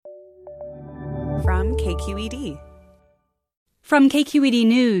from KQED. From KQED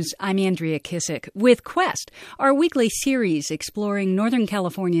News, I'm Andrea Kissick with Quest, our weekly series exploring Northern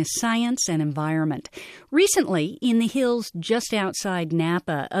California's science and environment. Recently, in the hills just outside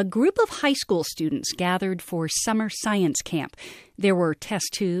Napa, a group of high school students gathered for summer science camp. There were test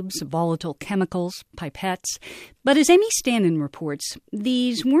tubes, volatile chemicals, pipettes. But as Amy Stannon reports,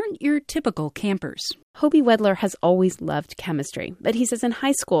 these weren't your typical campers. Hobie Wedler has always loved chemistry, but he says in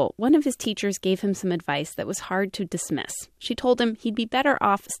high school, one of his teachers gave him some advice that was hard to dismiss. She told him he'd be better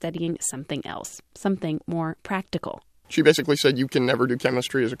off studying something else, something more practical. She basically said you can never do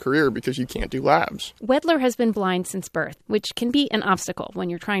chemistry as a career because you can't do labs. Wedler has been blind since birth, which can be an obstacle when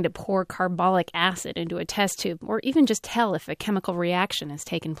you're trying to pour carbolic acid into a test tube or even just tell if a chemical reaction has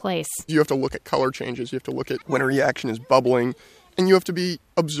taken place. You have to look at color changes. You have to look at when a reaction is bubbling. And you have to be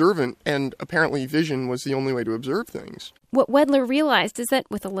observant, and apparently vision was the only way to observe things. What Wedler realized is that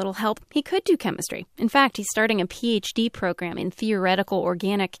with a little help, he could do chemistry. In fact, he's starting a PhD program in theoretical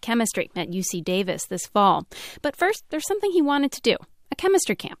organic chemistry at UC Davis this fall. But first, there's something he wanted to do. A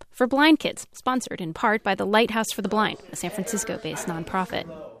chemistry camp for blind kids, sponsored in part by the Lighthouse for the Blind, a San Francisco-based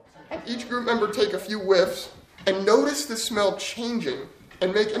nonprofit. Each group member take a few whiffs and notice the smell changing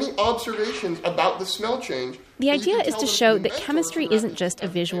and make any observations about the smell change. The idea is to show that chemistry isn't just a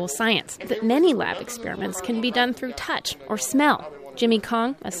visual science, that many lab experiments can be done through touch or smell. Jimmy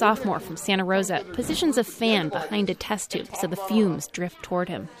Kong, a sophomore from Santa Rosa, positions a fan behind a test tube so the fumes drift toward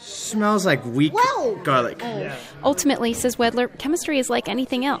him. Smells like weak garlic. Yeah. Ultimately, says Wedler, chemistry is like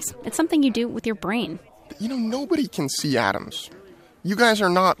anything else. It's something you do with your brain. You know, nobody can see atoms. You guys are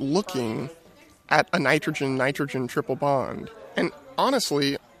not looking at a nitrogen-nitrogen triple bond. And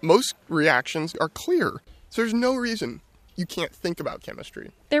honestly, most reactions are clear. So there's no reason you can't think about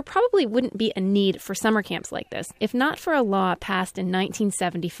chemistry. There probably wouldn't be a need for summer camps like this if not for a law passed in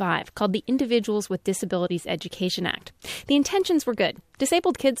 1975 called the Individuals with Disabilities Education Act. The intentions were good.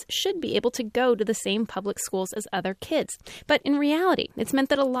 Disabled kids should be able to go to the same public schools as other kids. But in reality, it's meant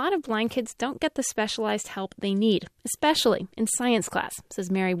that a lot of blind kids don't get the specialized help they need, especially in science class, says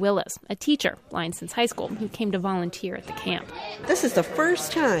Mary Willows, a teacher, blind since high school, who came to volunteer at the camp. This is the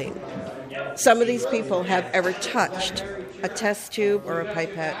first time some of these people have ever touched a test tube or a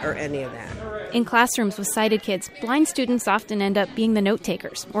pipette or any of that. In classrooms with sighted kids, blind students often end up being the note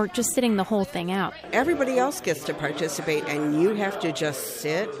takers or just sitting the whole thing out. Everybody else gets to participate and you have to just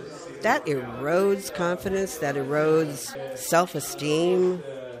sit. That erodes confidence, that erodes self-esteem,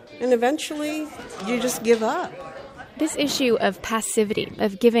 and eventually you just give up. This issue of passivity,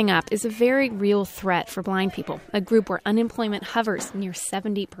 of giving up, is a very real threat for blind people, a group where unemployment hovers near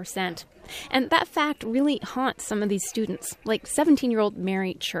 70%. And that fact really haunts some of these students, like 17-year-old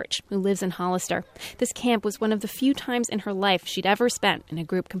Mary Church, who lives in Hollister. This camp was one of the few times in her life she'd ever spent in a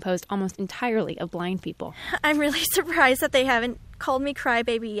group composed almost entirely of blind people. I'm really surprised that they haven't called me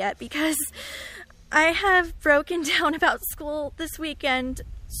crybaby yet, because I have broken down about school this weekend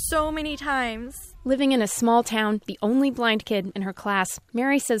so many times. Living in a small town, the only blind kid in her class,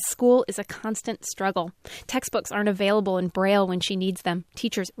 Mary says school is a constant struggle. Textbooks aren't available in Braille when she needs them.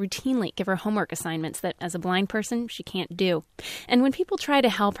 Teachers routinely give her homework assignments that, as a blind person, she can't do. And when people try to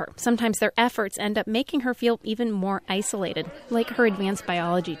help her, sometimes their efforts end up making her feel even more isolated, like her advanced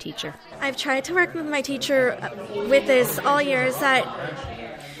biology teacher. I've tried to work with my teacher with this all year, is that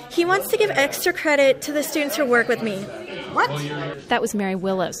he wants to give extra credit to the students who work with me. What? That was Mary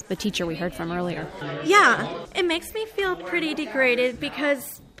Willows, the teacher we heard from earlier. Yeah, it makes me feel pretty degraded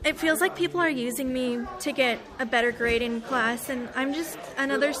because it feels like people are using me to get a better grade in class, and I'm just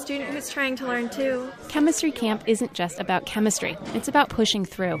another student who's trying to learn too. Chemistry camp isn't just about chemistry. It's about pushing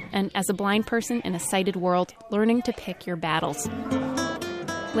through, and as a blind person in a sighted world, learning to pick your battles.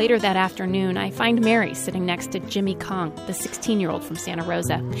 Later that afternoon, I find Mary sitting next to Jimmy Kong, the 16-year-old from Santa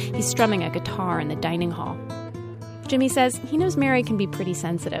Rosa. He's strumming a guitar in the dining hall. Jimmy says he knows Mary can be pretty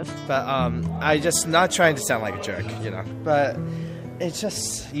sensitive. But I just not trying to sound like a jerk, you know. But it's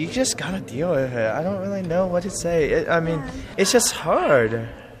just, you just gotta deal with it. I don't really know what to say. It's just hard.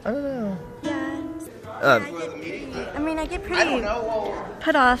 I don't know. I get pretty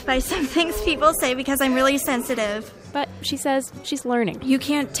put off by some things people say because I'm really sensitive. But she says she's learning. You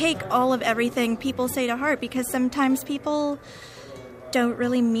can't take all of everything people say to heart because sometimes people don't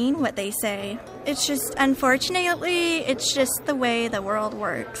really mean what they say. It's just, unfortunately, it's just the way the world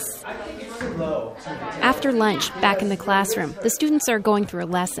works. After lunch, back in the classroom, the students are going through a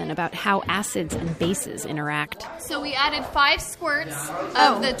lesson about how acids and bases interact. So we added 5 squirts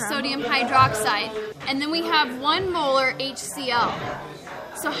of the sodium hydroxide, and then we have 1 molar HCl.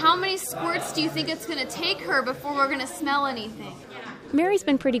 So how many squirts do you think it's going to take her before we're going to smell anything? Mary's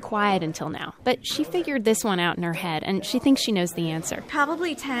been pretty quiet until now, but she figured this one out in her head, and she thinks she knows the answer.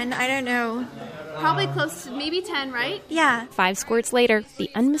 Probably 10. I don't know. Probably close to maybe 10, right? Yeah. 5 squirts later, the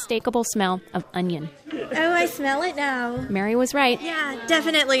unmistakable smell of onion. Oh, I smell it now. Mary was right. Yeah,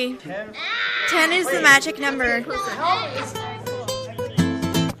 definitely. 10 is the magic number.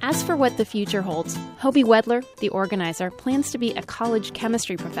 As for what the future holds, Hobie Wedler, the organizer, plans to be a college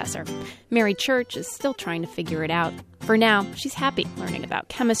chemistry professor. Mary Church is still trying to figure it out. For now, she's happy learning about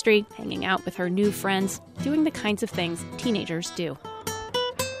chemistry, hanging out with her new friends, doing the kinds of things teenagers do.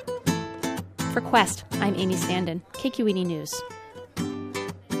 For Quest, I'm Amy Standen, KQED News.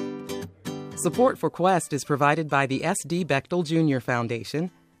 Support for Quest is provided by the S.D. Bechtel Jr.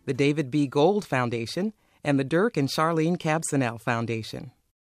 Foundation, the David B. Gold Foundation, and the Dirk and Charlene Kabsanel Foundation.